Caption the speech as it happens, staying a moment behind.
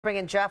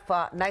Bringing Jeff,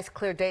 nice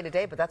clear day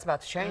today, but that's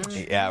about to change.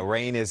 Yeah,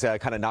 rain is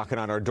kind of knocking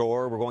on our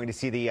door. We're going to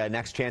see the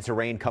next chance of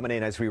rain coming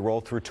in as we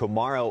roll through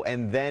tomorrow,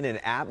 and then an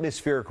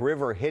atmospheric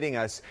river hitting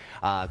us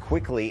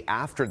quickly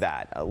after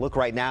that. Look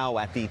right now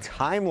at the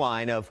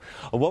timeline of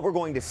what we're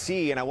going to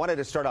see, and I wanted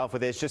to start off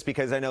with this just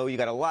because I know you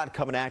got a lot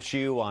coming at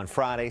you on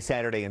Friday,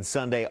 Saturday, and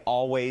Sunday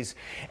always,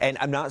 and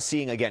I'm not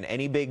seeing, again,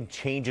 any big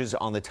changes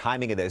on the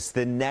timing of this.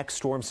 The next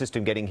storm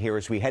system getting here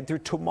as we head through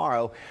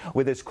tomorrow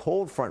with this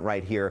cold front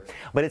right here,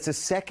 but it's a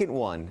second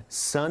one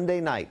Sunday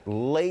night,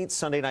 late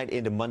Sunday night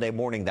into Monday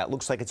morning. That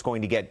looks like it's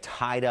going to get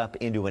tied up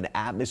into an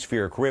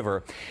atmospheric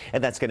river,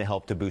 and that's going to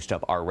help to boost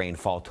up our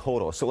rainfall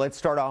total. So let's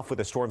start off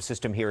with a storm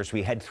system here as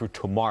we head through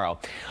tomorrow.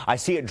 I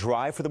see it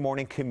dry for the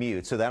morning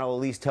commute, so that'll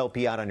at least help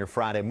you out on your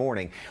Friday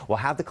morning. We'll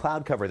have the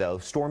cloud cover, though.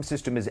 Storm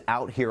system is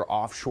out here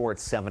offshore at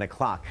 7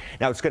 o'clock.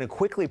 Now, it's going to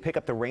quickly pick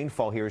up the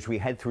rainfall here as we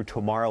head through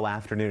tomorrow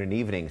afternoon and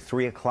evening.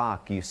 3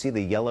 o'clock, you see the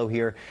yellow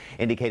here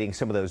indicating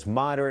some of those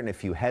moderate and a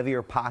few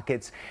heavier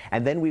pockets,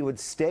 and then we would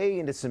stay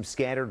into some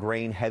scattered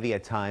rain, heavy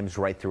at times,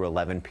 right through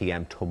 11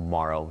 p.m.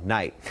 tomorrow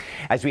night.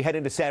 As we head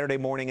into Saturday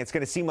morning, it's going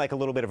to seem like a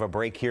little bit of a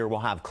break here. We'll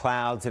have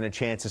clouds and a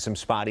chance of some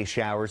spotty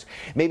showers,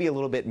 maybe a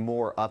little bit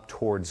more up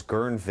towards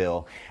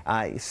Guerneville.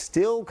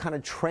 Still kind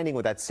of trending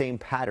with that same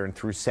pattern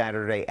through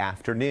Saturday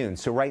afternoon.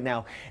 So right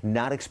now,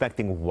 not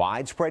expecting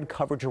widespread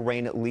coverage of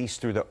rain, at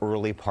least through the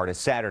early part of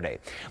Saturday.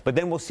 But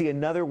then we'll see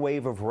another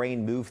wave of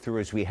rain move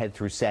through as we head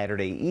through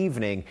Saturday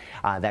evening.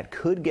 That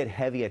could get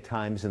heavy at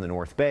times in the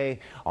North Bay.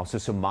 Also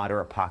some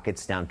moderate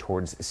pockets down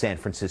towards San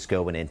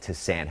Francisco and into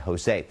San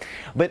Jose.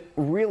 But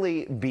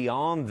really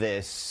beyond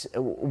this,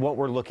 what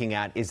we're looking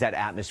at is that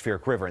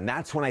atmospheric river. And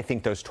that's when I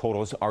think those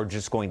totals are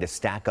just going to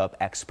stack up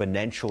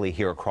exponentially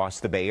here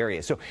across the Bay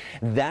Area. So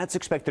that's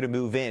expected to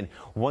move in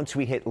once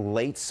we hit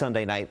late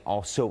Sunday night,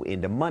 also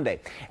into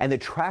Monday. And the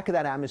track of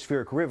that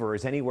atmospheric river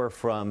is anywhere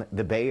from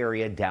the Bay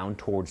Area down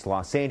towards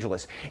Los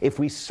Angeles. If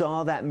we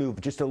saw that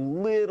move just a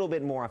little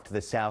bit more off to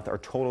the south, our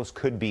totals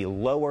could be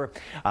lower.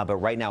 But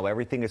right now,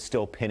 everything is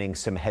still pinning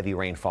some heavy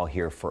rainfall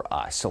here for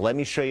us. So let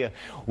me show you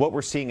what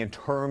we're seeing in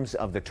terms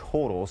of the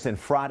totals. And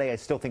Friday, I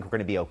still think we're going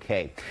to be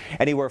okay.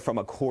 Anywhere from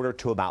a quarter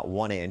to about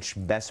 1 inch.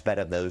 Best bet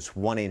of those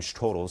 1 inch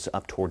totals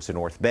up towards the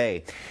North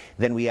Bay.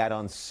 Then we add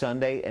on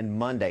Sunday and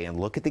Monday, and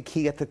look at the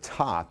key at the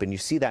top, and you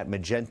see that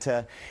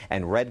magenta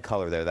and red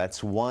color there.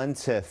 That's 1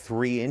 to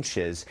 3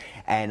 inches,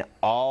 and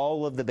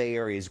all of the Bay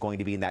Area is going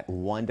to be in that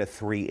 1 to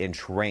 3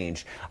 inch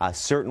range.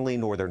 Certainly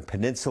Northern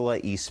Peninsula,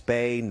 East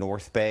Bay,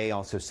 North Bay,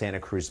 also Santa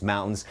Cruz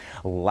Mountains,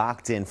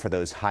 locked in for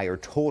those higher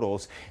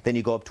totals. Then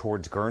you go up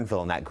towards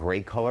Guerneville, and that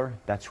gray color,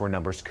 that's where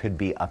numbers could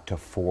be up to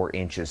 4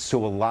 inches.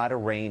 So a lot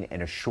of rain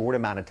in a short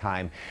amount of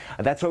time.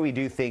 That's why we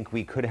do think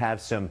we could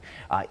have some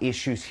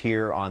issues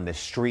here on the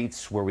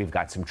streets where we've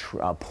got some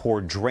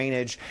poor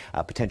drainage,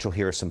 potential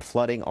here some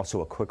flooding,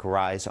 also a quick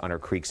rise on our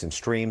creeks and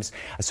streams.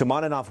 Some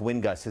on and off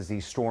wind gusts as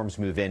these storms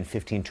move in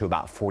 15 to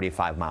about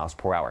 45 miles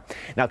per hour.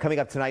 Now coming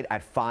up tonight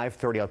at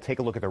 5:30, I'll take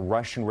a look at the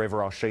Russian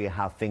River. I'll show you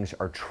how things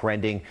are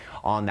trending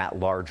on that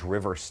large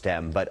river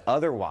stem. But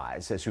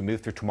otherwise, as we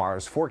move through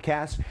tomorrow's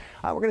forecast,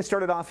 we're going to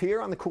start it off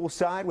here on the cool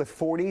side with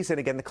 40s, and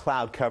again the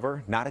cloud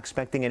cover. Not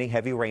expecting any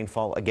heavy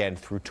rainfall again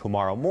through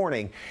tomorrow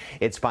morning.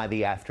 It's by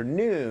the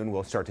afternoon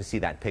we'll start to see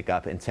that pick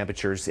up in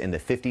temperatures in the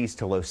 50s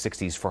to low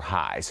 60s for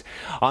highs.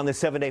 On the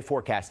 7-day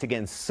forecast,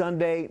 again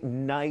Sunday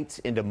night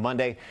into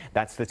Monday,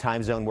 that's the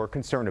time zone we're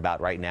concerned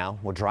about right now.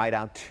 We'll dry it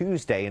out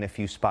Tuesday and a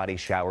few spotty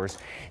showers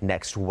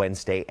next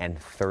Wednesday and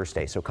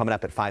Thursday. So coming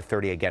up at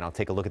 5:30 again, I'll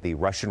take a look at the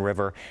Russian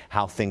River,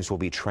 how things will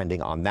be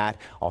trending on that.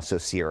 Also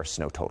Sierra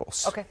snow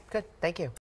totals. Okay, good. Thank you.